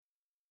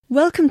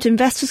Welcome to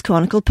Investors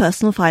Chronicle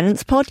Personal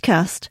Finance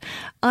Podcast.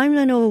 I'm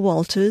Lenora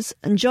Walters,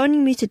 and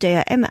joining me today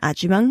are Emma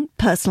Agyemang,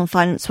 Personal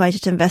Finance Writer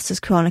at Investors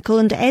Chronicle,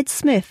 and Ed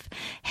Smith,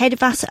 Head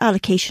of Asset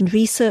Allocation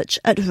Research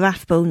at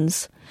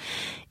Rathbones.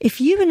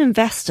 If you're an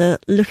investor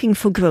looking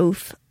for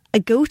growth, a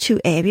go-to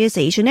area is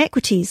Asian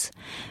equities,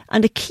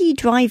 and a key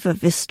driver of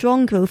this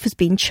strong growth has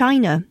been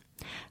China.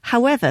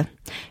 However,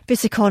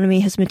 this economy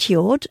has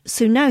matured,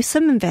 so now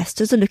some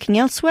investors are looking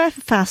elsewhere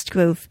for fast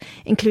growth,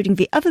 including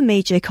the other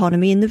major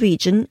economy in the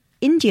region,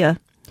 India.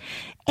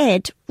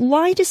 Ed,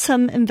 why do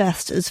some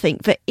investors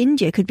think that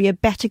India could be a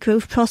better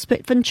growth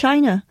prospect than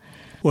China?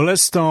 Well,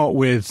 let's start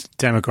with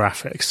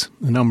demographics,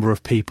 the number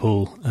of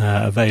people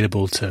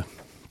available to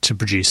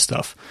produce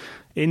stuff.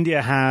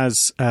 India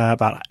has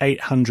about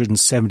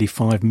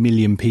 875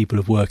 million people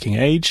of working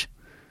age.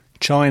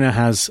 China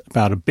has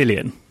about 1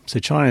 billion. So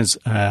China's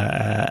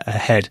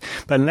ahead.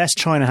 But unless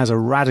China has a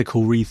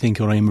radical rethink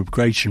on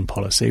immigration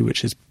policy,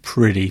 which is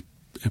pretty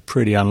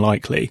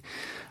unlikely,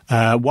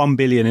 1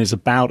 billion is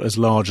about as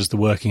large as the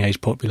working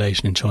age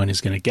population in China is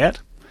going to get.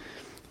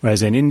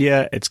 Whereas in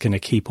India, it's going to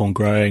keep on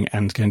growing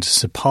and going to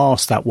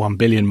surpass that 1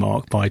 billion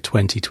mark by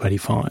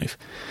 2025.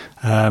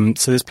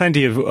 So there's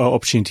plenty of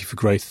opportunity for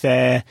growth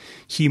there.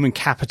 Human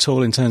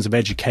capital in terms of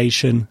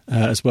education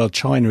as well.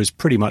 China is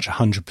pretty much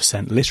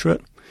 100%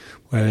 literate.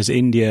 Whereas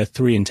India,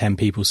 3 in 10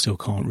 people still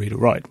can't read or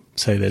write.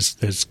 So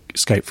there's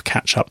scope for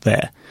catch up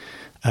there.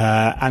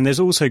 And there's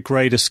also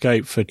greater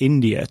scope for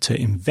India to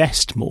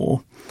invest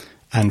more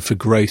and for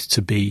growth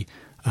to be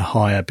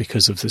higher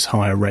because of this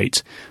higher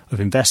rate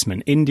of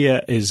investment.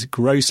 India is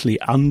grossly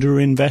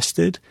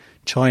underinvested.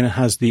 China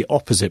has the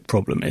opposite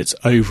problem. It's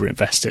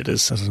overinvested,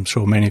 as I'm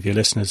sure many of your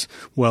listeners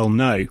well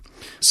know.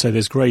 So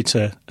there's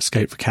greater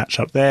scope for catch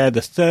up there.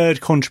 The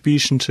third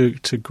contribution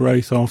to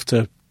growth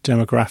after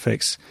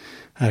demographics,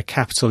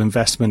 capital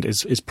investment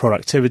is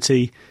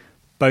productivity.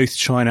 Both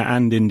China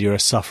and India are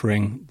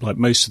suffering, like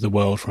most of the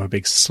world, from a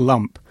big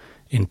slump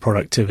in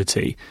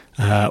productivity.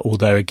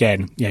 Although,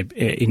 again,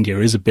 India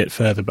is a bit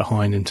further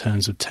behind in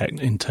terms of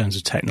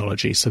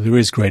technology. So there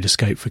is greater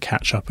scope for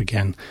catch up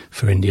again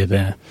for India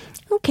there.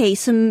 Okay,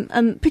 some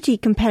pretty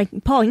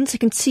compelling points. I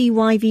can see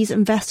why these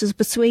investors are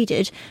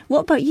persuaded.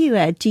 What about you,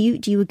 Ed? Do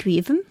you agree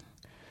with them?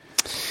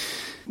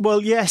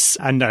 Well, yes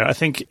and no. I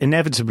think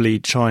inevitably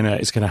China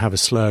is going to have a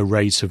slower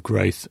rate of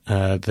growth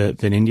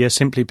than India,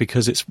 simply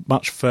because it's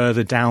much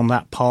further down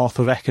that path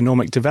of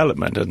economic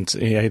development, and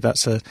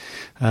that's the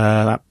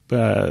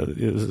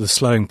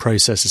slowing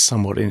process is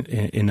somewhat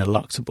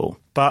ineluctable.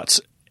 But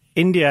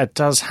India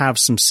does have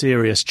some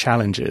serious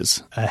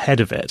challenges ahead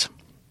of it.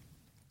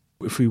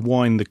 If we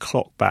wind the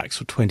clock back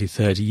for 20,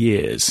 30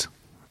 years,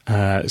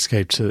 let's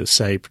go to,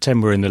 say,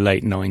 pretend we're in the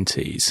late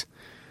 90s.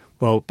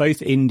 Well,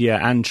 both India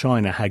and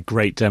China had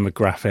great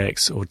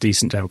demographics, or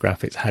decent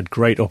demographics, had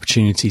great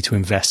opportunity to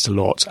invest a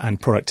lot, and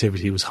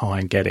productivity was high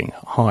and getting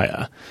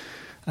higher.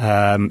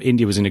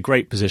 India was in a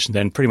great position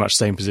then, pretty much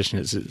the same position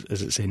as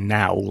it's in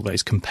now, all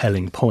those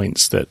compelling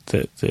points that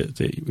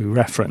we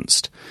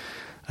referenced.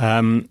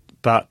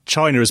 But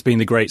China has been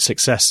the great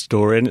success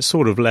story, and it's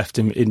sort of left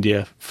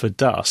India for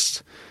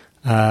dust.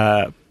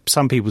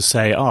 Some people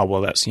say,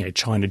 that's,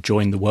 China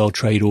joined the World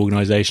Trade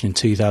Organization in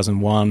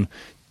 2001,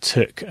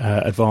 took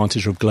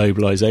advantage of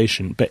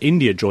globalization. But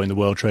India joined the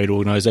World Trade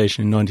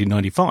Organization in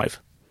 1995.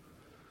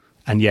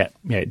 And yet,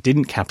 it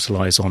didn't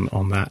capitalize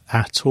on that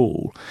at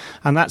all.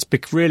 And that's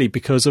really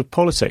because of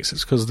politics.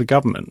 It's because of the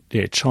government.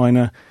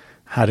 China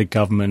had a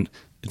government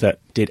that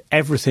did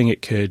everything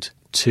it could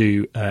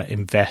to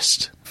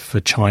invest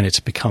for China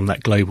to become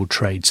that global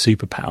trade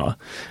superpower.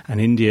 And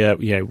India,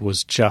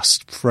 was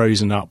just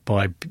frozen up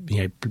by,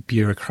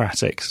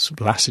 bureaucratic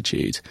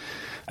lassitude.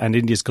 And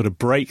India's got to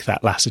break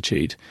that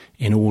lassitude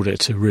in order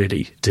to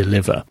really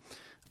deliver.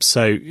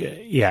 So,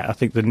 I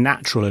think the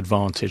natural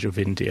advantage of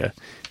India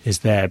is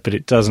there, but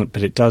it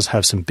does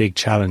have some big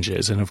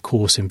challenges. And of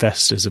course,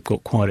 investors have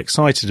got quite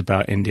excited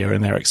about India,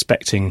 and they're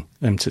expecting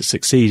them to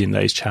succeed in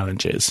those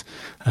challenges.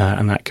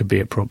 And that could be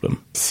a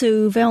problem.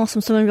 So there are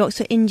some stumbling blocks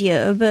for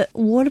India, but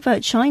what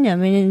about China? I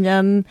mean,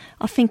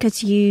 I think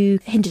as you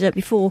hinted at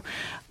before,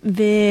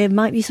 there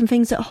might be some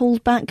things that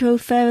hold back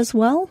growth there as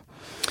well.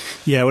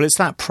 Yeah, well, it's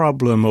that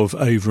problem of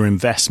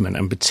overinvestment,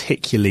 and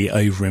particularly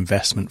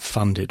overinvestment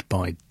funded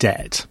by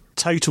debt.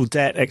 Total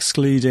debt,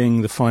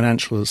 excluding the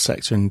financial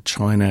sector in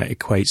China,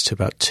 equates to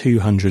about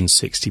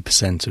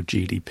 260% of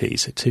GDP,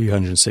 so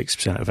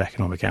 260% of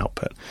economic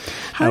output.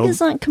 How does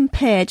that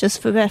compare,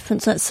 just for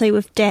reference, let's say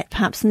with debt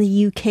perhaps in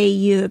the UK,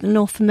 Europe,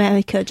 North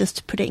America, just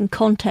to put it in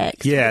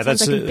context? Yeah,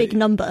 that's like a big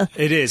number.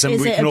 It is, and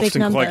we can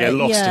often quite get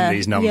lost in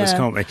these numbers,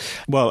 can't we?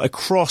 Well,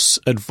 across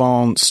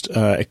advanced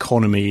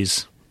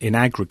economies in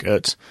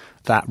aggregate,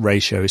 that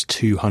ratio is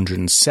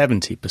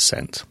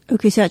 270%.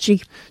 Okay, so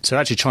actually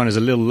China's a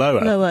little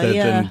lower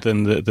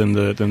than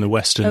the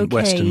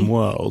Western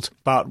world.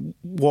 But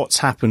what's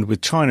happened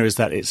with China is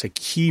that it's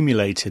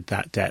accumulated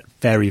that debt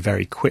very,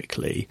 very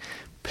quickly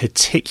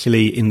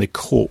particularly in the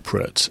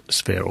corporate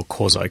sphere or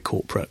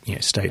quasi-corporate,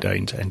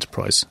 state-owned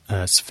enterprise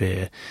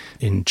sphere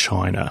in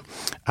China.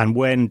 And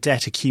when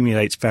debt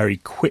accumulates very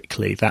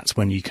quickly, that's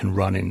when you can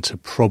run into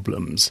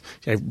problems.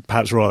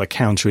 Perhaps rather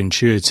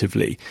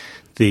counterintuitively,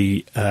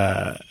 the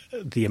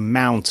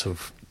amount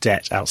of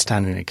debt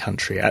outstanding in a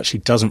country actually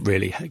doesn't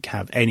really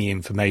have any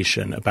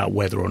information about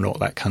whether or not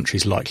that country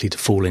is likely to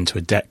fall into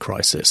a debt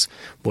crisis.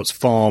 What's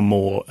far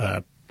more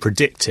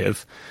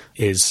predictive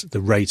is the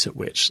rate at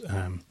which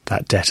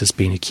that debt has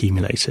been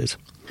accumulated.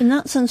 And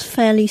that sounds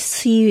fairly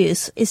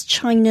serious. Is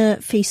China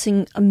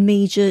facing a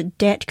major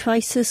debt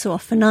crisis or a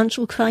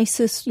financial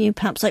crisis,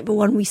 perhaps like the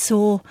one we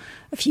saw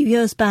a few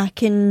years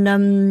back in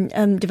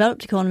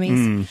developed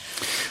economies?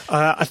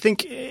 I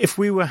think if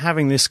we were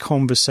having this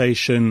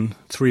conversation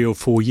 3 or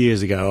 4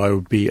 years ago, I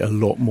would be a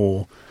lot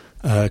more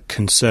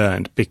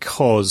concerned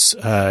because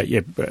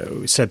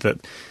we said that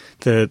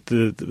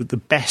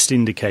the best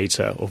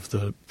indicator of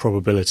the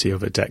probability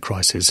of a debt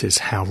crisis is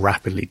how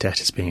rapidly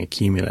debt is being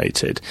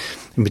accumulated.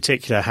 In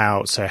particular,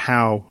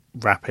 how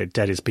rapid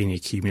debt is being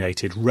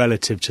accumulated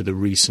relative to the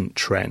recent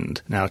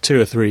trend. Now, 2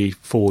 or 3,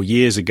 4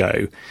 years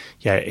ago,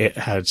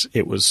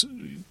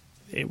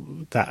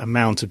 that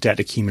amount of debt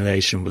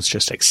accumulation was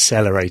just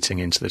accelerating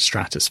into the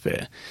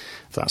stratosphere.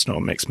 That's not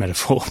a mixed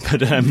metaphor,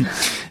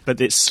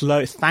 but it's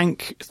slow.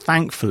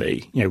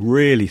 Thankfully,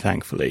 really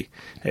thankfully,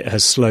 it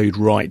has slowed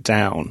right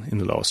down in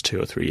the last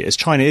 2 or 3 years.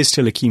 China is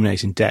still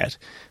accumulating debt,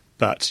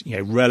 but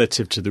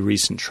relative to the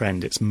recent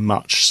trend, it's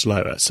much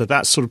slower. So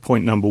that's sort of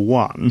point number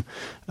one,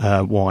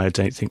 why I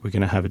don't think we're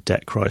going to have a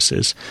debt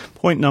crisis.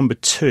 Point number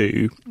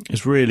two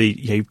is really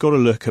you've got to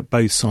look at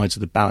both sides of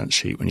the balance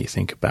sheet when you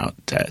think about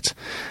debt.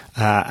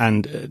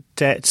 And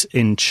debt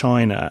in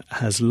China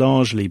has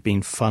largely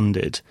been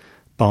funded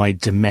by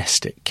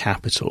domestic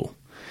capital.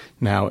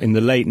 Now, in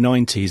the late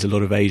 90s, a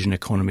lot of Asian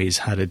economies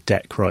had a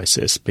debt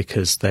crisis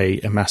because they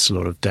amassed a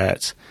lot of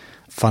debt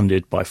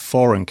funded by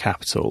foreign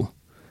capital.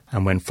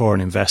 And when foreign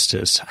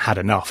investors had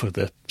enough of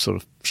the sort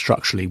of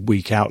structurally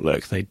weak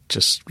outlook, they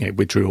just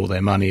withdrew all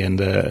their money and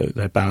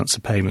their balance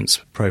of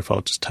payments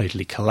profile just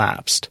totally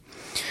collapsed.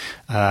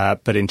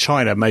 But in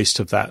China,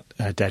 most of that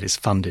debt is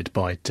funded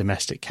by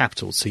domestic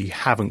capital, so you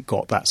haven't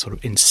got that sort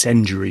of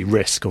incendiary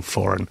risk of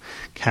foreign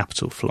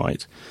capital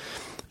flight.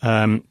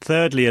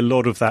 Thirdly, a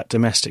lot of that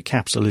domestic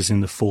capital is in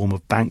the form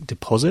of bank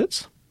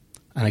deposits.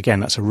 And again,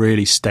 that's a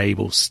really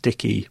stable,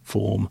 sticky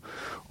form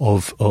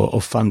of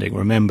funding.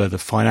 Remember the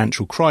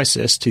financial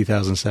crisis,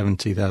 2007,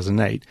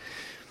 2008,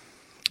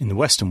 in the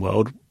Western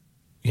world,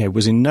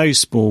 was in no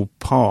small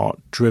part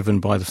driven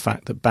by the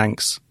fact that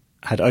banks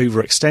had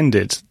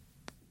overextended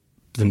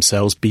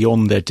themselves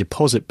beyond their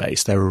deposit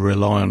base. They were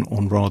reliant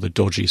on rather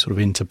dodgy sort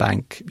of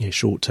interbank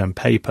short-term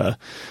paper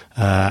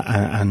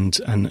and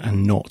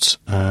not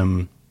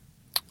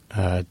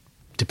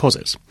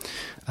deposits.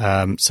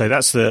 So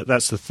that's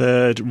the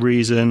third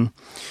reason.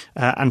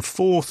 And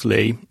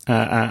fourthly,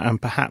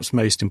 and perhaps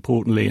most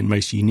importantly and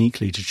most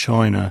uniquely to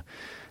China,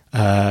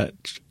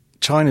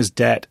 China's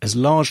debt has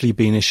largely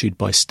been issued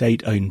by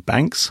state-owned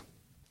banks,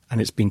 and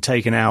it's been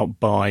taken out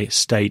by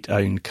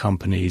state-owned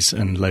companies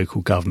and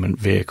local government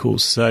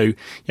vehicles. So,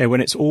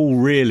 when it's all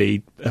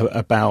really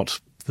about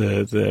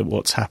the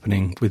what's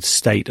happening with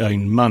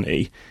state-owned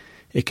money,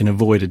 it can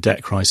avoid a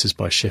debt crisis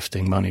by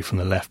shifting money from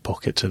the left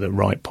pocket to the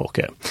right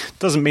pocket.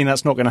 Doesn't mean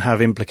that's not going to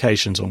have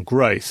implications on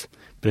growth,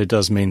 but it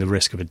does mean the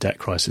risk of a debt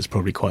crisis is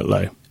probably quite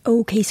low.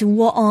 Okay, so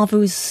what are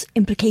those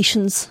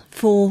implications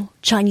for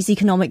Chinese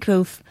economic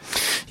growth?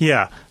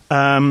 Yeah,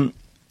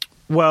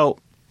 well,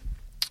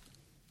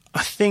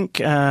 I think,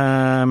 we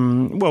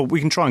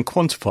can try and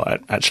quantify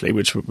it, actually,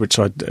 which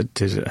I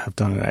did have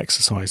done an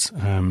exercise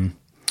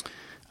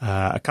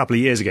a couple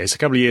of years ago. So a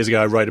couple of years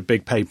ago, I wrote a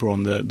big paper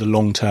on the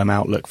long-term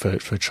outlook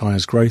for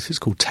China's growth. It's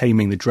called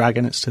Taming the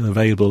Dragon. It's still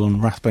available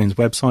on Rathbones'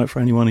 website for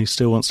anyone who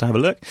still wants to have a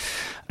look.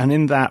 And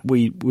in that,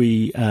 we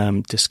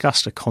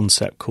discussed a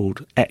concept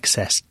called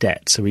excess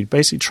debt. So we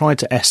basically tried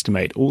to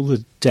estimate all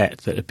the debt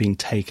that had been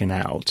taken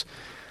out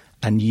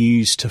and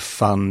used to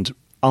fund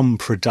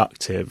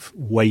unproductive,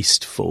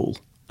 wasteful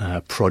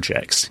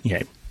projects,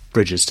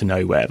 bridges to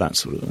nowhere, that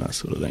sort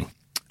of thing.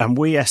 And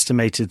we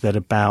estimated that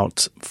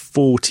about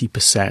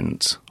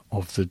 40%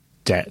 of the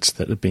debt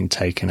that had been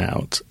taken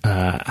out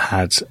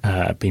had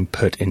been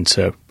put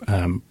into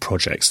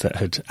projects that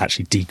had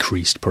actually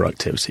decreased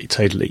productivity.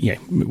 Totally,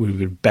 we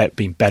would have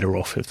been better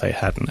off if they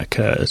hadn't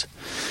occurred.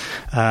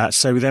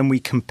 So then we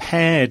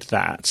compared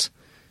that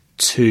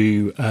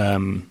to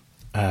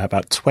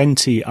about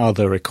 20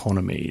 other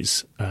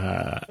economies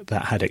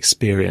that had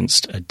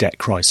experienced a debt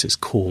crisis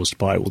caused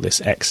by all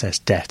this excess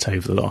debt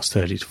over the last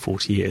 30 to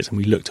 40 years. And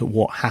we looked at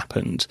what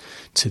happened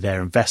to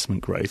their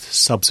investment growth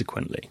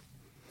subsequently.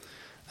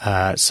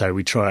 So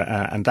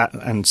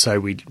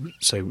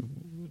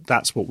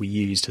that's what we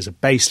used as a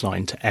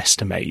baseline to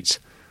estimate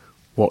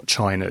what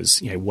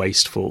China's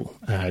wasteful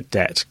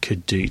debt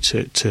could do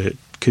to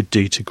could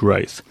do to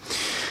growth.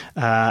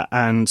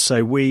 And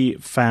so we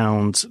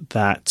found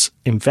that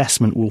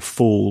investment will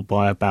fall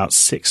by about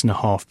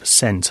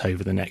 6.5%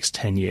 over the next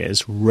 10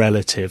 years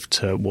relative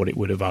to what it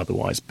would have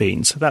otherwise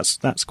been. So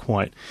that's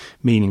quite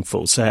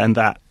meaningful. So, and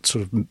that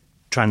sort of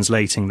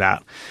translating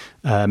that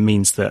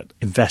means that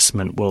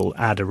investment will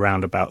add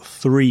around about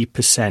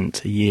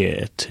 3% a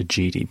year to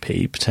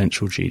GDP,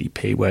 potential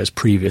GDP, whereas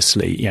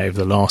previously, over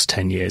the last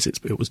 10 years,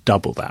 it was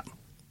double that.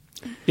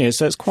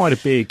 So it's quite a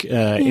big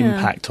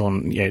impact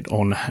on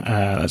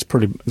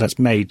that's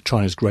made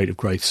China's rate of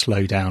growth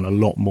slow down a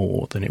lot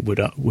more than it would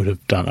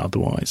have done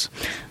otherwise.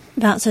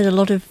 That said, a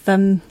lot of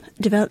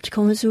developed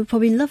economies would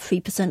probably love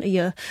 3% a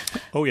year.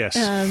 Oh yes,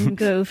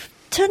 growth.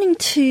 Turning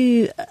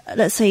to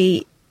let's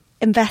say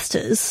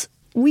investors,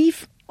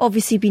 we've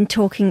obviously been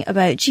talking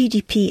about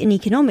GDP and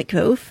economic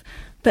growth,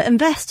 but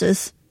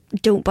investors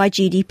don't buy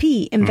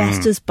GDP.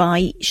 Investors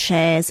buy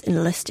shares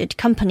in listed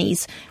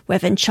companies,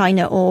 whether in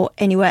China or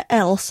anywhere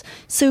else.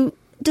 So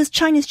does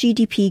China's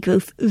GDP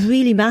growth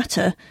really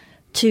matter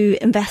to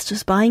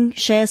investors buying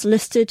shares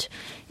listed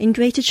in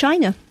Greater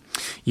China?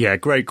 Yeah,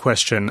 great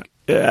question.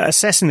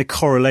 Assessing the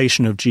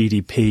correlation of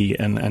GDP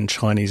and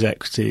Chinese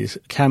equities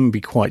can be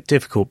quite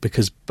difficult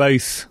because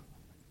both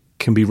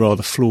can be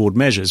rather flawed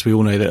measures. We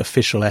all know that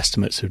official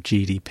estimates of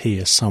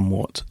GDP are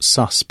somewhat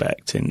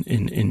suspect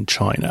in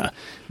China.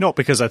 Not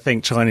because I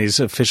think Chinese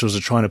officials are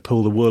trying to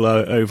pull the wool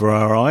over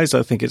our eyes.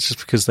 I think it's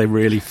just because they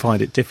really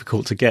find it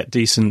difficult to get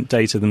decent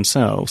data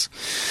themselves.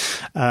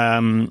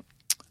 And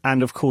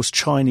of course,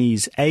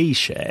 Chinese A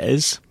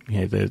shares,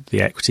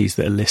 the equities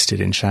that are listed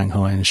in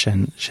Shanghai and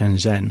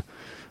Shenzhen,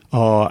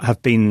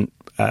 have been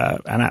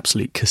an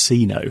absolute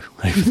casino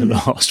over the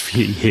last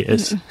few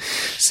years.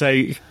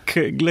 So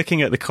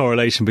looking at the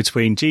correlation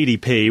between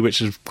GDP, which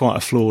is quite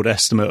a flawed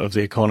estimate of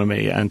the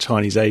economy, and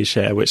Chinese A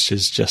share, which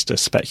is just a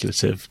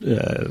speculative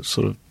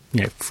sort of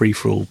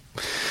free-for-all,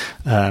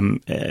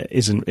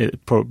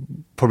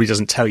 probably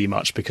doesn't tell you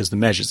much because the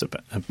measures are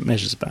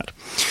bad.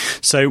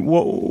 So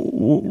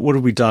what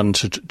have we done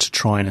to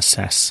try and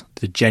assess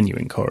the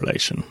genuine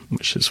correlation,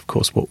 which is, of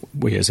course, what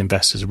we as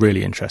investors are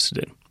really interested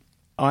in?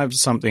 I have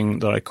something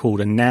that I called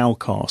a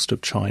nowcast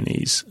of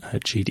Chinese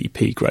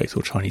GDP growth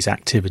or Chinese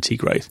activity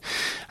growth.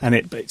 And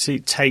it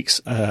takes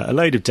a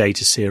load of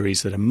data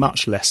series that are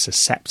much less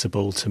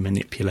susceptible to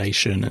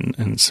manipulation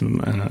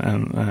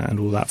and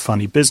all that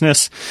funny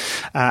business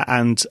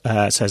and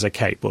says,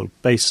 okay, well,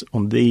 based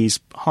on these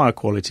higher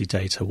quality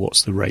data,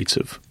 what's the rate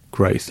of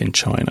growth in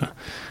China?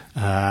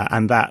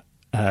 And that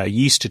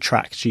used to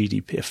track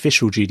GDP,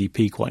 official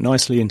GDP, quite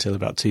nicely until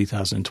about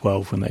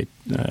 2012 when they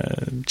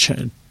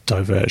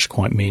diverged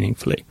quite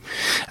meaningfully.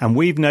 And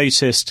we've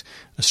noticed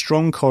a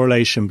strong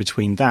correlation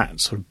between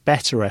that sort of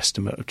better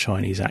estimate of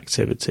Chinese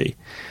activity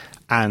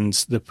and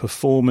the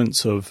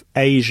performance of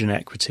Asian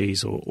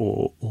equities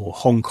or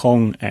Hong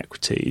Kong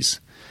equities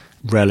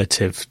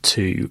relative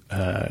to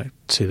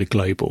the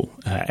global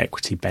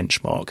equity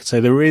benchmark. So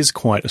there is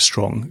quite a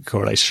strong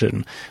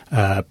correlation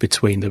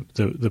between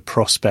the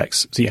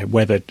prospects,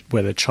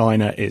 whether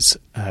China is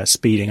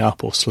speeding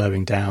up or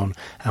slowing down,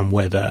 and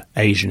whether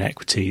Asian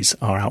equities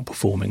are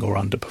outperforming or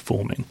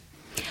underperforming.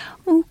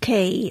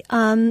 Okay.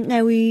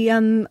 Now we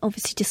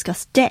obviously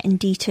discussed debt in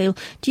detail.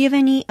 Do you have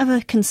any other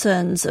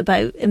concerns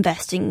about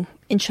investing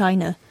in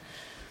China?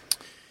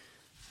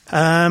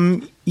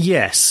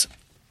 Yes.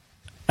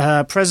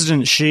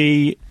 President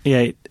Xi,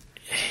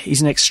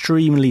 he's an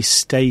extremely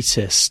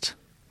statist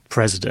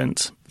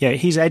president.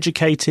 He's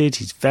educated,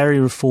 he's very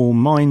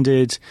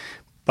reform-minded,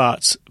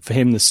 but for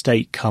him the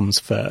state comes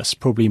first,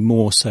 probably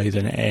more so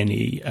than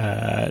any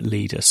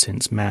leader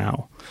since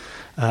Mao.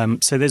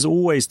 So there's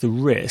always the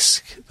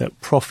risk that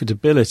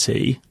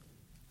profitability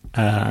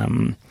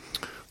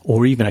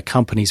or even a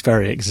company's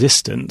very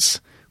existence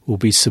will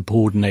be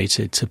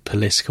subordinated to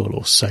political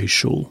or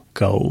social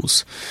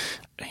goals.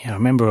 I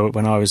remember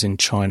when I was in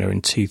China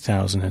in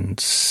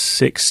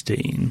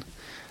 2016,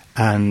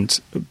 and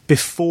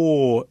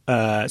before,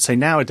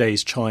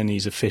 nowadays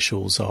Chinese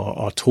officials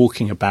are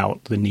talking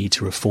about the need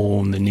to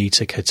reform, the need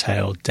to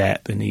curtail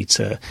debt, the need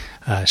to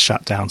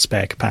shut down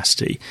spare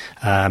capacity,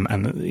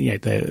 but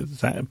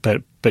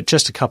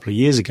just a couple of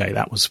years ago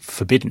that was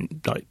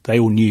forbidden. Like, they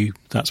all knew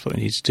that's what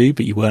they needed to do,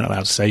 but you weren't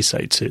allowed to say so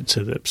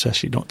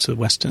especially not to the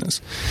Westerners.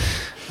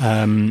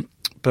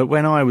 But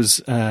when I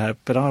was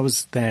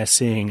there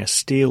seeing a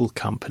steel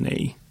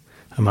company,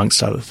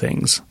 amongst other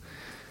things,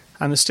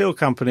 and the steel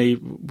company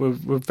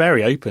were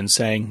very open,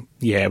 saying,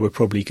 we're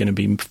probably going to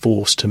be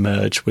forced to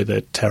merge with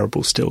a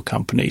terrible steel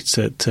company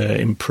to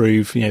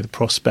improve, the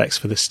prospects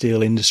for the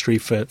steel industry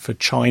for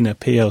China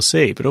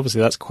PLC. But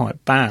obviously that's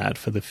quite bad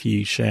for the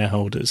few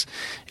shareholders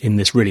in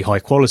this really high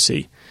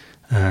quality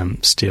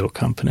steel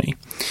company.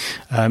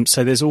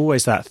 So there's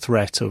always that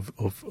threat of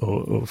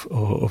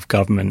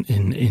government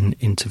in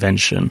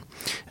intervention.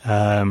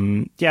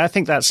 I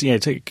think that's,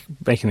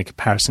 making a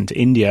comparison to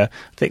India,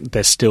 I think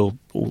there's still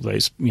all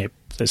those,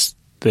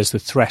 there's the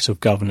threat of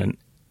government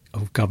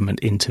of government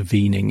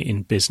intervening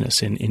in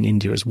business in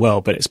India as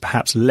well, but it's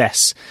perhaps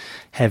less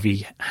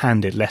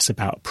heavy-handed, less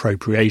about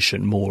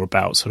appropriation, more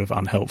about sort of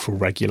unhelpful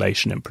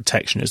regulation and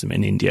protectionism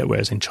in India,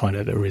 whereas in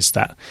China there is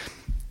that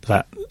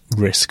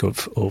risk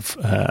of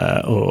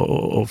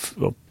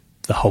the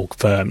whole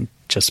firm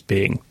just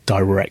being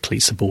directly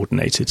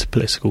subordinated to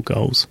political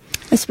goals.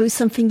 I suppose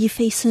something you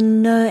face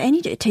in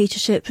any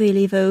dictatorship,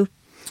 really, though.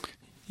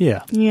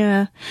 Yeah.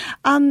 Yeah.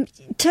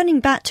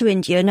 Turning back to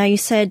India, now you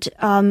said,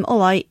 all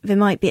right, there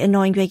might be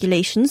annoying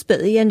regulations, but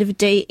at the end of the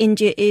day,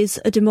 India is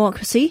a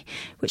democracy,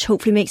 which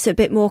hopefully makes it a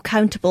bit more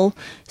accountable.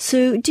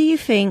 So do you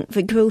think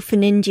the growth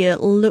in India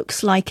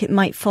looks like it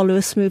might follow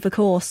a smoother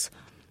course?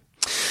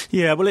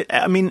 Yeah, well,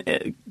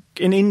 in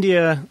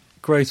India,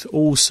 growth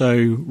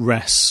also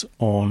rests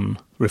on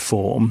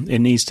reform. It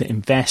needs to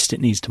invest, it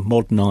needs to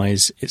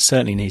modernise, it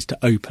certainly needs to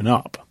open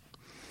up.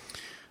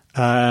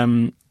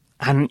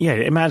 And yeah,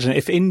 imagine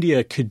if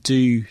India could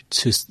do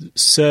to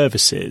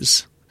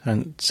services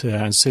and to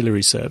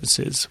ancillary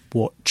services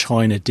what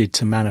China did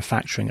to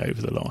manufacturing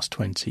over the last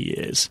 20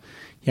 years.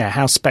 Yeah,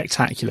 how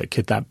spectacular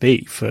could that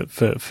be for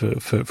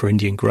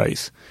Indian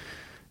growth?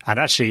 And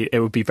actually,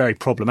 it would be very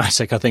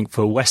problematic, I think,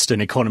 for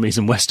Western economies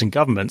and Western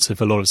governments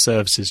if a lot of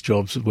services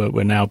jobs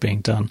were now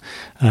being done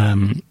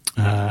in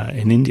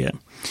India.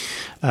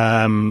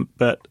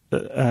 But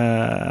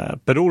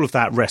all of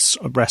that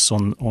rests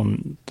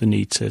on the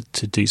need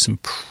to do some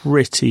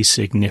pretty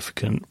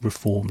significant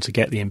reform to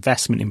get the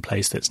investment in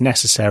place that's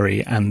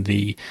necessary and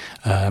the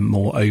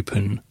more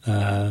open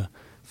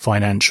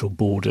financial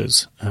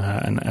borders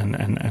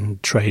and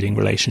trading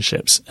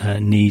relationships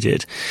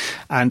needed.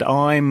 And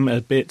I'm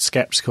a bit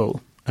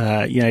sceptical.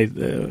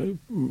 The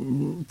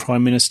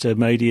Prime Minister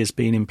Modi has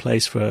been in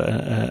place for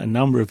a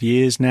number of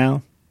years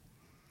now.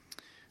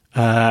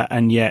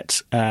 And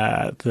yet,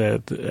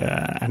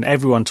 and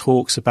everyone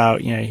talks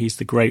about, he's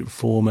the great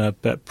reformer,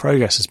 but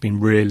progress has been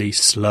really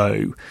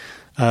slow.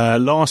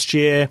 Last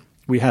year,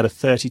 we had a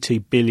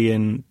 $32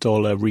 billion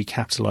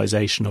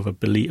recapitalisation of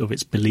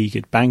its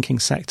beleaguered banking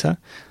sector.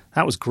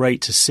 That was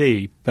great to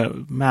see,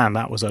 but man,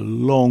 that was a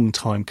long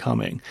time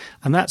coming.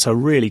 And that's a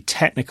really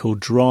technical,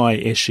 dry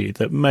issue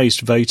that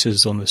most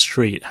voters on the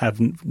street have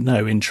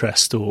no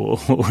interest or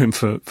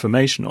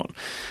information on.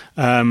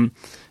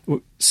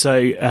 But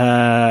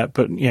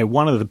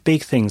one of the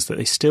big things that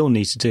they still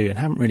need to do and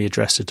haven't really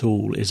addressed at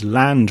all is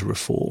land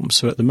reform.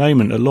 So at the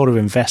moment, a lot of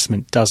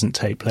investment doesn't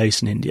take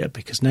place in India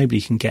because nobody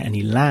can get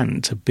any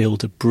land to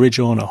build a bridge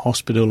on, a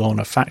hospital on,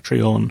 a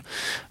factory on.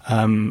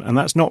 And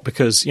that's not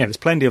because, there's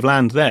plenty of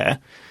land there.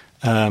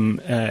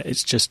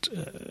 It's just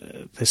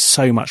there's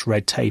so much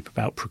red tape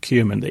about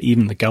procurement that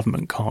even the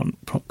government can't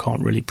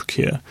really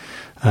procure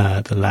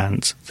the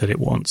land that it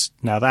wants.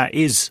 Now, that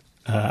is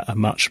a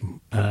much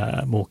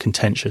more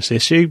contentious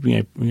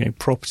issue.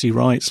 Property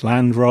rights,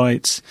 land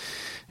rights,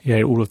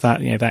 all of that.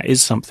 That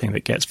is something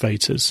that gets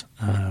voters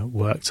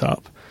worked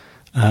up.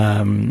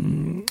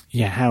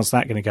 How's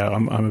that going to go?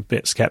 I'm a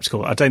bit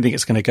sceptical. I don't think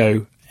it's going to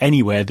go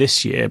anywhere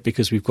this year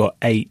because we've got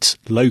 8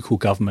 local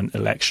government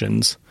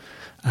elections,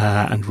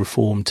 and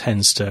reform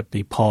tends to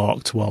be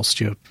parked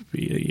whilst you're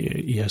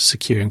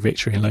securing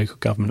victory in local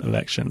government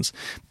elections.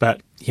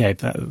 But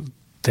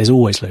there's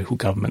always local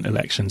government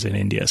elections in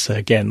India. So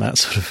again, that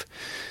sort of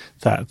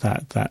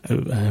that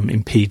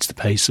impedes the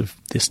pace of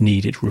this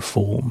needed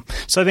reform.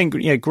 So I think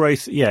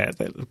growth.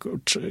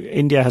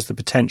 India has the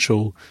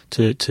potential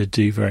to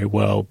do very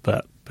well,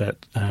 but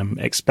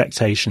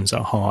expectations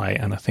are high,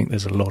 and I think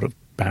there's a lot of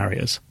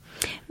barriers.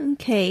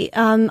 Okay,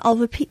 I'll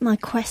repeat my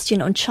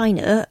question on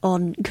China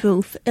on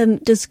growth.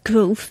 Does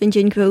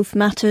Indian growth,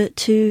 matter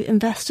to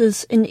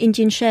investors in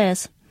Indian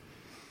shares?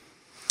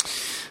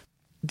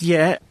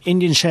 Yeah,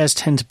 Indian shares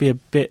tend to be a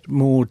bit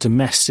more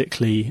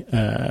domestically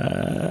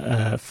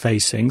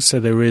facing, so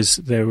there is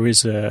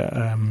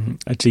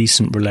a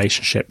decent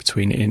relationship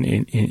between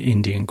in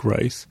Indian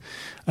growth.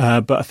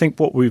 But I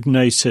think what we've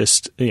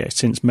noticed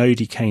since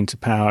Modi came to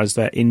power is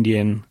that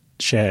Indian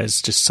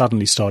shares just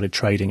suddenly started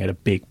trading at a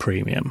big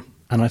premium,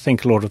 and I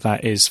think a lot of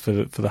that is for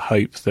the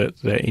hope that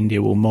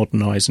India will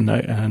modernise and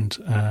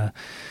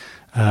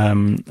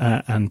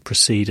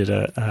proceed at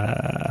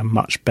a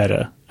much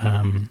better.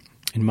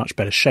 In much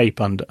better shape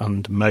under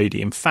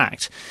Modi. In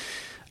fact,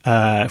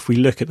 if we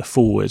look at the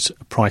forward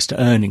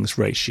price-to-earnings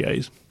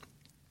ratios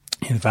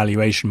in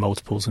valuation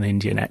multiples on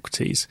Indian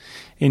equities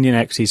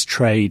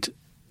trade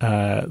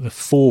the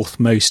fourth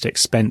most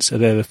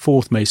expensive. They're the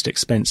fourth most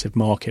expensive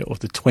market of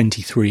the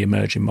 23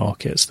 emerging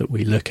markets that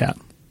we look at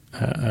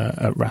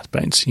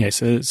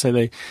Rathbones. So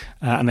they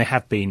and they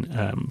have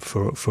been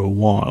for a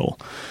while.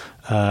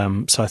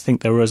 So I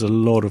think there is a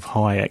lot of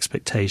high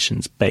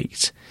expectations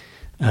baked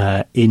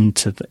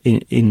into that,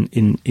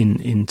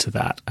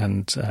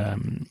 and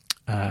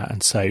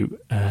so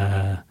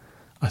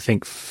I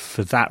think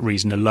for that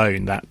reason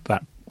alone,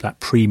 that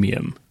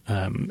premium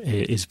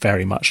is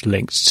very much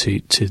linked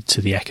to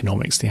the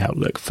economics, the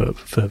outlook for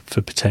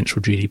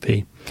potential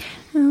GDP.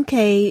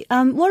 Okay.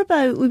 What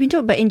about, we've been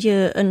talking about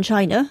India and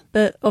China,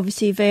 but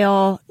obviously they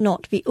are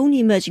not the only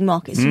emerging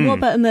markets. So what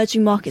about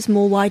emerging markets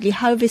more widely?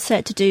 How are they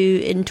set to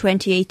do in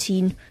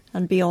 2018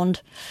 and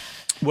beyond?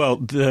 Well,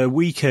 the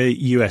weaker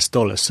US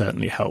dollar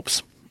certainly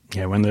helps.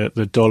 Yeah, when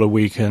the dollar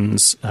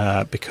weakens,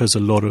 because a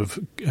lot of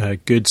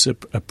goods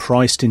are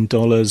priced in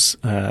dollars,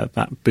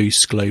 that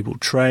boosts global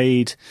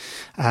trade,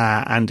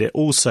 and it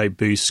also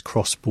boosts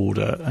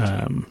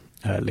cross-border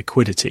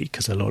liquidity,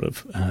 because a lot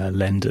of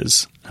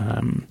lenders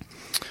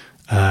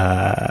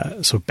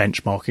sort of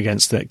benchmark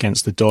against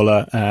the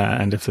dollar,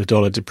 and if the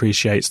dollar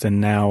depreciates, then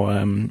now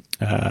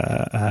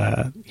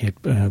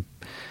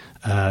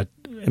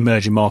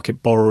emerging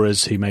market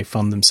borrowers who may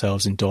fund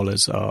themselves in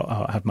dollars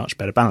have much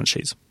better balance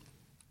sheets.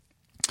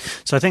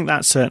 So I think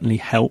that certainly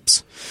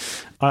helps.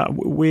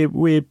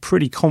 We're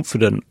pretty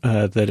confident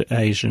that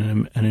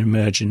Asian and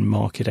emerging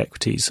market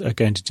equities are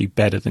going to do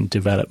better than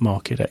developed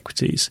market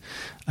equities.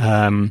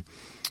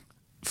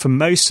 For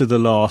most of the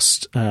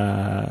last,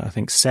 I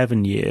think,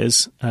 7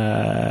 years,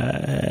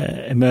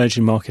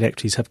 emerging market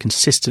equities have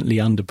consistently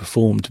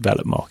underperformed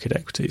developed market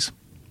equities.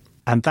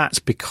 And that's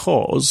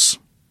because,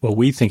 well,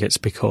 we think it's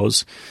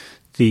because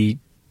the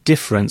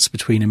difference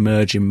between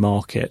emerging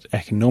market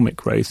economic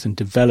growth and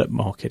developed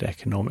market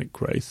economic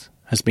growth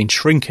has been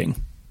shrinking.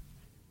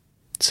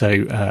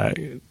 So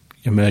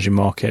emerging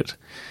market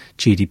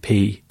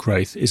GDP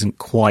growth isn't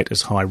quite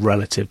as high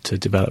relative to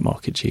developed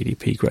market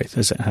GDP growth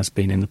as it has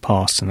been in the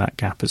past, and that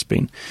gap has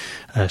been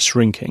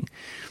shrinking.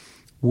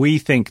 We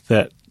think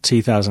that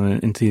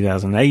in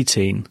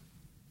 2018,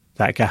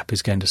 that gap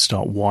is going to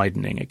start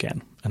widening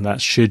again, and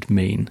that should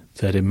mean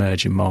that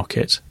emerging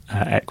market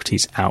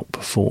equities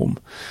outperform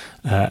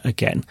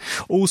again.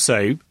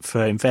 Also,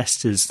 for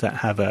investors that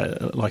have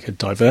a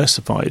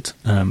diversified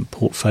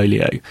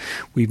portfolio,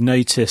 we've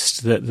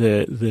noticed that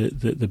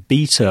the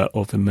beta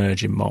of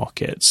emerging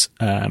markets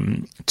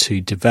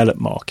to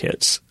developed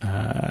markets,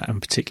 and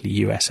particularly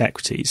US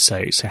equities,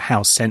 so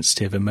how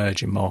sensitive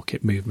emerging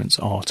market movements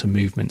are to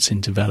movements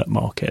in developed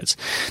markets,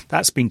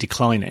 that's been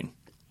declining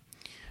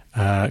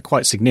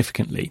quite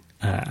significantly,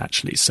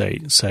 actually.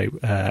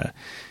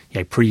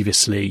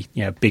 Previously,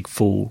 a big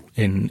fall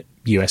in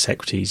US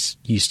equities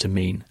used to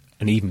mean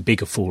an even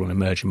bigger fall in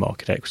emerging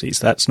market equities.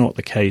 That's not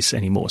the case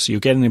anymore. So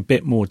you're getting a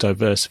bit more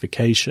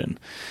diversification,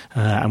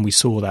 and we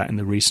saw that in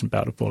the recent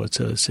bout of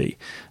volatility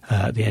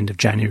at the end of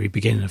January,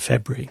 beginning of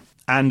February.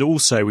 And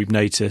also we've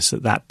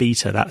noticed that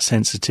beta, that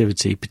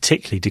sensitivity,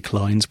 particularly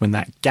declines when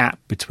that gap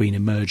between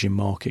emerging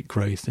market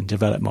growth and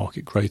developed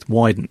market growth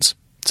widens.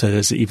 So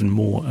there's even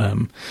more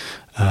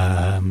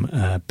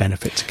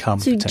benefit to come.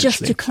 So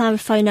just to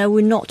clarify now,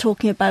 we're not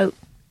talking about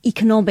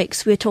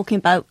economics, we're talking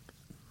about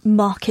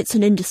markets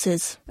and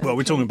indices. Well,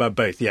 we're talking about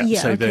both, yeah.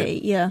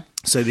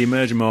 So the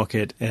emerging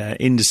market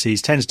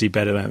indices tend to do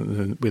better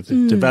with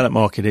the developed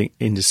market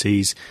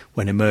indices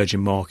when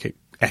emerging market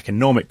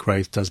economic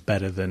growth does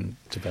better than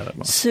developed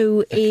market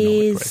So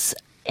is growth.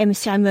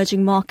 MSCI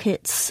Emerging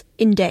Markets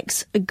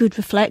Index a good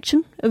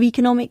reflection of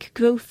economic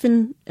growth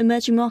in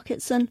emerging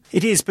markets then?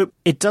 It is, but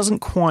it doesn't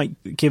quite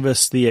give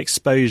us the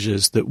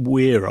exposures that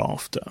we're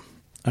after.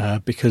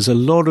 Because a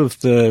lot of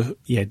the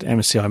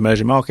MSCI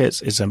Emerging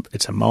Markets it's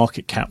a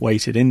market cap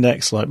weighted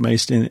index, like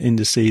most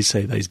indices.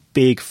 So those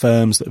big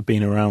firms that have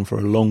been around for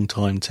a long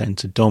time tend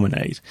to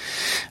dominate.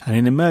 And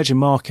in emerging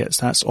markets,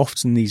 that's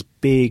often these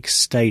big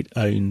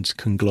state-owned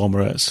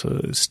conglomerates,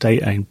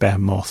 state-owned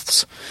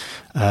behemoths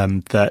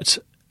that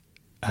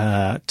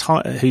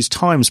whose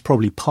time's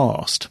probably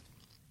passed.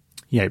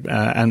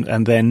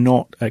 And they're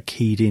not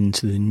keyed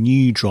into the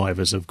new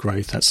drivers of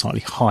growth, that slightly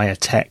higher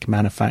tech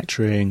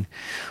manufacturing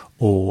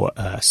or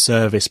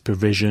service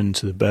provision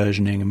to the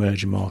burgeoning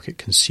emerging market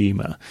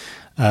consumer.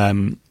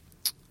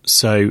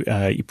 So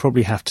you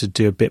probably have to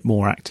do a bit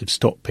more active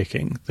stock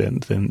picking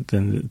than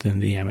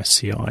the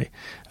MSCI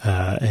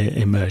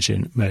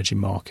emerging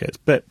market.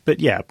 But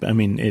yeah, I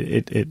mean,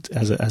 it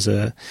as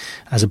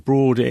a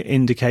broad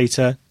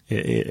indicator,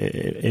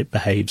 it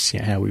behaves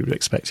how we would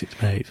expect it to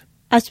behave.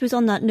 I suppose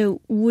on that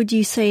note, would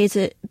you say is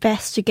it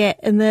best to get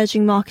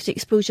emerging market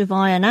exposure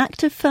via an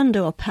active fund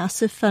or a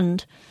passive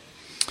fund?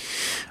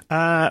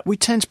 We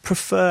tend to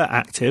prefer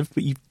active,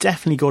 but you've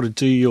definitely got to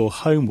do your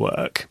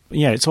homework.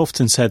 It's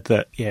often said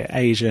that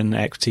Asian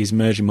equities,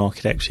 emerging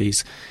market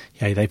equities,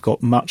 they've got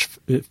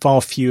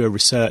far fewer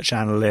research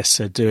analysts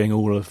are doing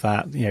all of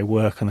that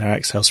work on their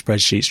Excel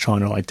spreadsheets trying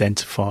to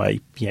identify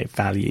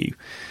value.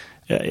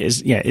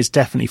 It's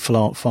definitely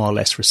far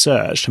less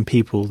researched, and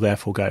people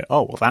therefore go,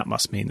 oh, well, that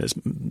must mean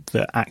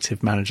that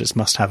active managers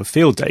must have a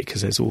field day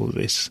because there's all of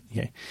this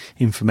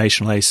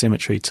informational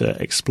asymmetry to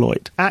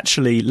exploit.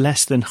 Actually,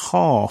 less than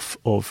half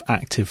of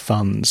active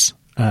funds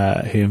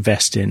who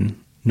invest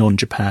in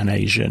non-Japan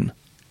Asian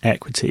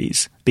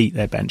equities beat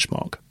their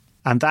benchmark.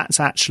 And that's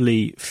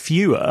actually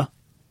fewer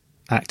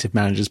active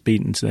managers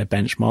beaten to their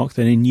benchmark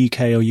than in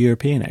UK or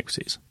European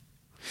equities.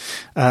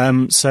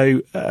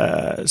 So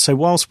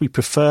whilst we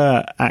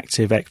prefer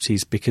active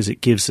equities because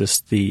it gives us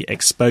the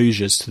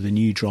exposures to the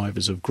new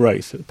drivers of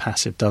growth that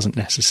passive doesn't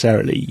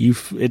necessarily,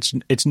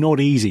 it's not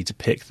easy to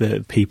pick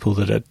the people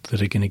that are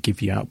going to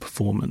give you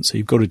outperformance. So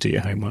you've got to do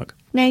your homework.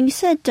 Now, you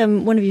said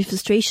one of your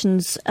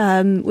frustrations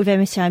with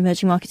MSCI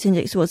Emerging Markets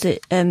Index was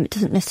it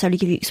doesn't necessarily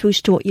give you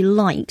exposure to what you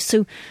like.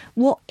 So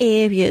what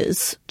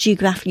areas,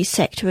 geographically,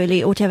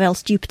 sectorally, or whatever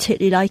else, do you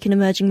particularly like in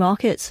emerging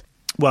markets?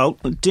 Well,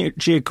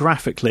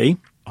 geographically,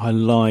 I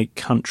like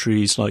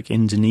countries like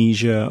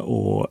Indonesia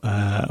or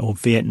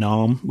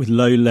Vietnam with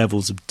low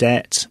levels of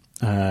debt,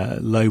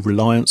 low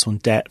reliance on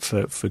debt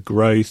for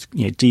growth,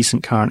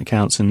 decent current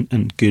accounts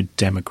and good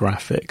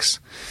demographics.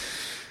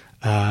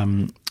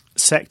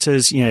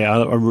 Sectors,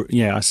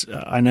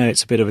 I know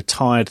it's a bit of a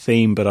tired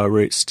theme, but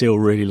I still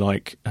really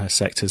like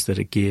sectors that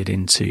are geared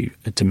into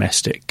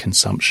domestic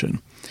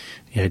consumption.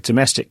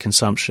 Domestic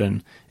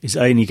consumption is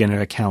only going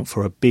to account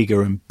for a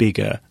bigger and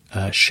bigger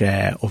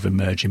share of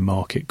emerging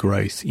market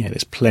growth.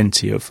 There's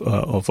plenty of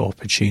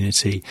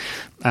opportunity,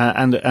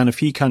 and a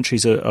few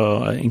countries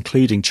are,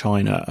 including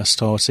China, are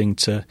starting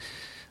to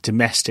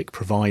domestic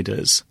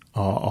providers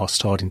are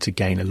starting to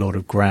gain a lot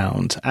of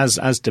ground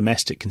as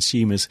domestic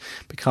consumers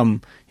become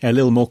a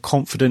little more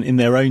confident in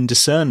their own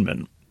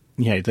discernment.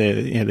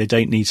 They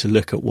don't need to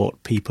look at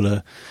what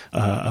people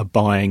are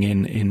buying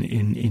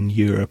in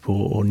Europe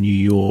or New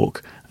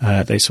York.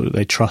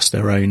 They trust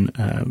their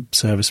own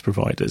service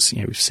providers.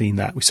 We've seen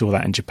that. We saw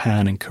that in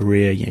Japan and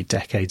Korea,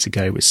 decades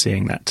ago. We're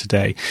seeing that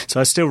today. So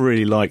I still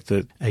really like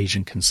the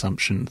Asian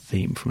consumption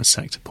theme from a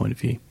sector point of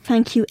view.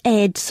 Thank you,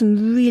 Ed.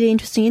 Some really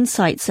interesting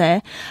insights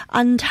there.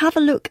 And have a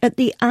look at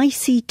the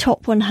IC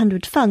Top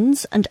 100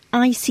 funds and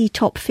IC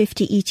Top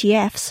 50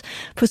 ETFs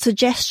for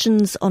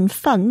suggestions on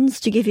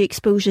funds to give you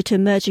exposure to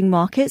emerging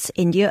markets,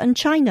 India and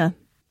China.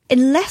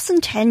 In less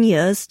than 10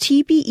 years,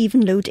 TB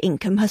Evenlode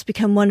Income has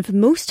become one of the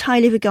most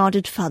highly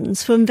regarded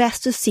funds for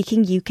investors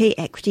seeking UK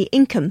equity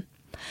income.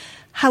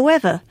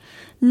 However,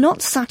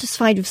 not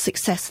satisfied with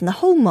success in the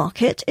home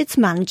market, its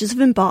managers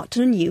have embarked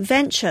on a new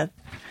venture.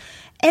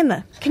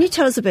 Emma, can you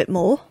tell us a bit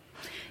more?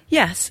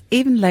 Yes,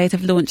 Evenlode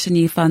have launched a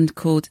new fund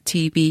called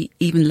TB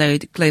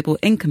Evenlode Global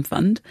Income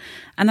Fund,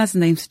 and as the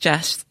name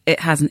suggests, it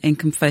has an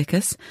income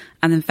focus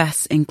and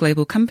invests in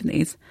global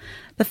companies.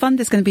 The fund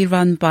is going to be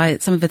run by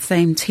some of the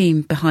same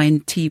team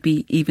behind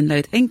TB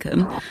Evenlode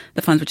Income,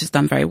 the fund which has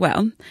done very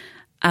well,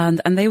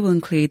 and they will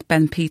include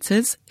Ben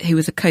Peters, who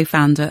is a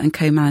co-founder and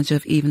co-manager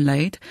of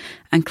Evenlode,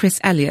 and Chris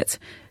Elliott,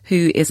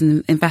 who is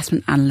an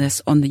investment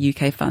analyst on the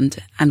UK fund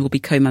and will be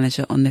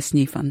co-manager on this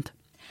new fund.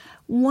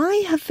 Why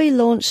have they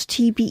launched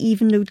TB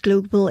Evenlode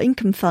Global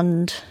Income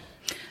Fund?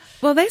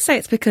 Well, they say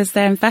it's because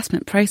their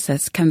investment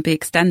process can be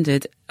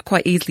extended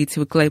quite easily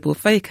to a global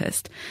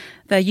focus.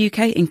 Their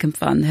UK income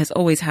fund has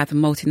always had a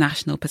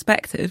multinational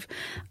perspective,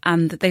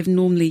 and they've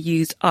normally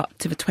used up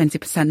to the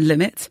 20%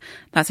 limit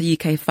that a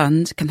UK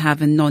fund can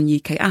have in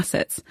non-UK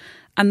assets.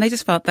 And they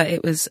just felt that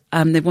it was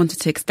they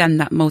wanted to extend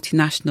that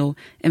multinational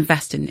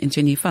investing into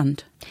a new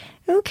fund.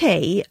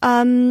 Okay,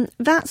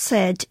 that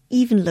said,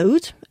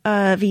 Evenlode,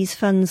 these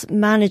funds'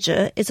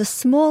 manager, is a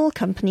small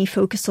company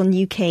focused on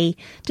the UK.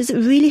 Does it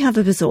really have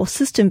the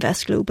resources to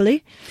invest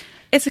globally?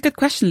 It's a good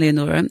question,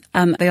 Leonora.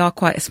 They are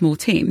quite a small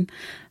team,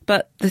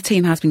 but the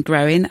team has been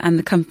growing and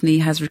the company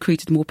has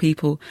recruited more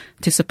people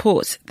to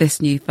support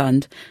this new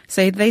fund.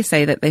 So they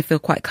say that they feel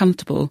quite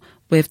comfortable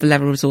with the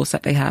level of resource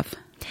that they have.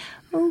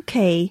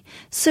 Okay,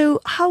 so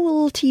how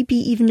will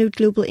TB Evenlode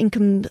Global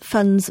Income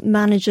Fund's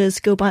managers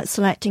go about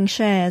selecting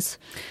shares?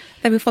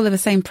 They will follow the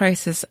same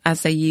process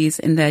as they use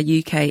in their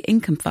UK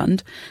income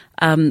fund,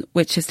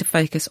 which is to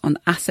focus on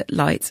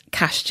asset-light,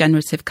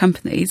 cash-generative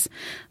companies,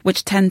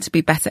 which tend to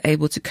be better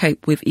able to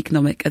cope with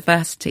economic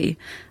adversity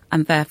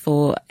and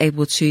therefore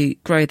able to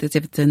grow the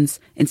dividends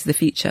into the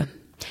future.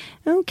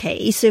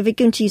 Okay, so they're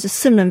going to use a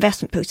similar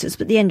investment process,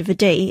 but at the end of the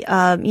day,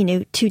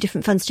 two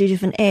different funds, two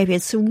different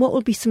areas. So what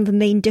will be some of the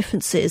main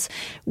differences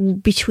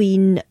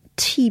between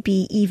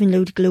TB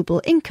Evenlode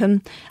Global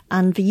Income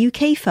and the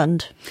UK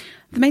fund?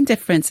 The main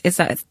difference is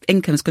that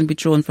income is going to be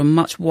drawn from a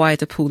much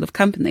wider pool of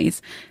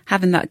companies.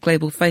 Having that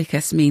global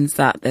focus means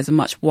that there's a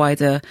much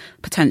wider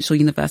potential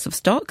universe of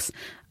stocks,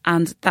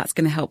 and that's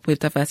going to help with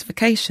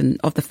diversification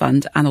of the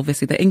fund and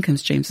obviously the income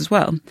streams as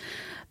well.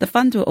 The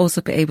fund will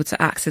also be able to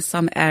access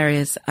some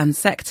areas and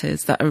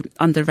sectors that are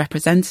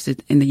underrepresented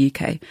in the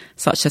UK,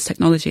 such as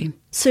technology.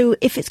 So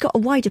if it's got a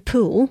wider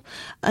pool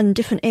and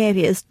different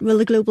areas, will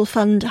the global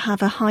fund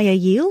have a higher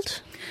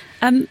yield?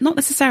 Not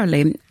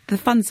necessarily. The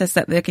fund says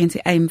that they're going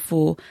to aim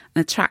for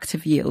an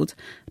attractive yield,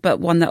 but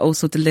one that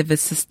also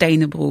delivers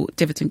sustainable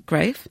dividend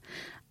growth.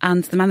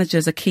 And the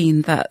managers are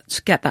keen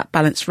to get that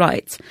balance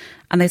right.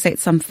 And they say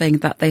it's something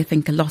that they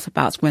think a lot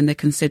about when they're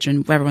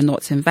considering whether or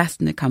not to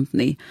invest in a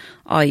company,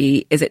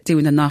 i.e. is it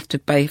doing enough to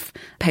both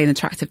pay an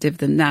attractive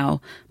dividend now,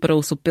 but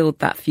also build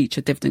that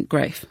future dividend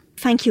growth.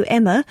 Thank you,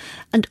 Emma.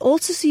 And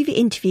also see the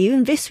interview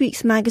in this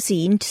week's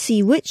magazine to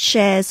see which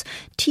shares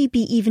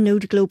TB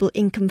Evenlode Global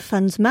Income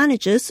Fund's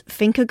managers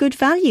think are good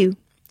value.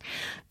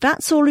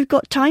 That's all we've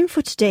got time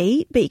for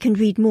today, but you can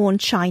read more on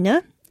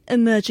China,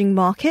 emerging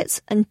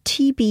markets and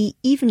TB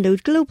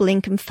Evenlode Global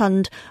Income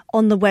Fund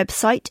on the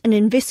website and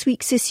in this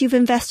week's issue of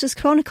Investors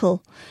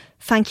Chronicle.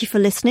 Thank you for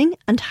listening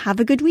and have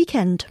a good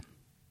weekend.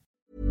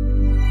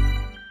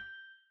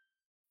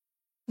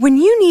 When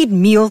you need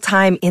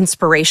mealtime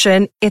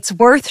inspiration, it's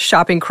worth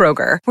shopping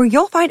Kroger, where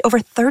you'll find over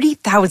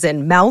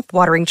 30,000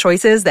 mouth-watering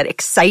choices that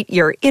excite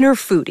your inner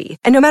foodie.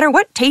 And no matter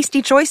what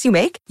tasty choice you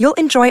make, you'll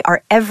enjoy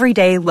our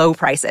everyday low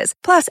prices,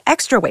 plus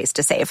extra ways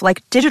to save,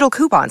 like digital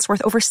coupons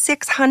worth over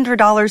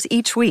 $600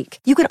 each week.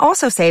 You can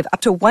also save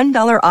up to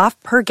 $1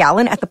 off per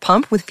gallon at the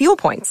pump with fuel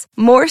points.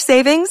 More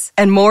savings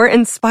and more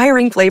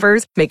inspiring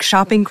flavors make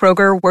shopping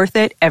Kroger worth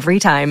it every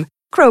time.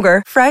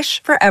 Kroger,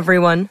 fresh for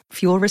everyone.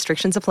 Fuel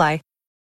restrictions apply.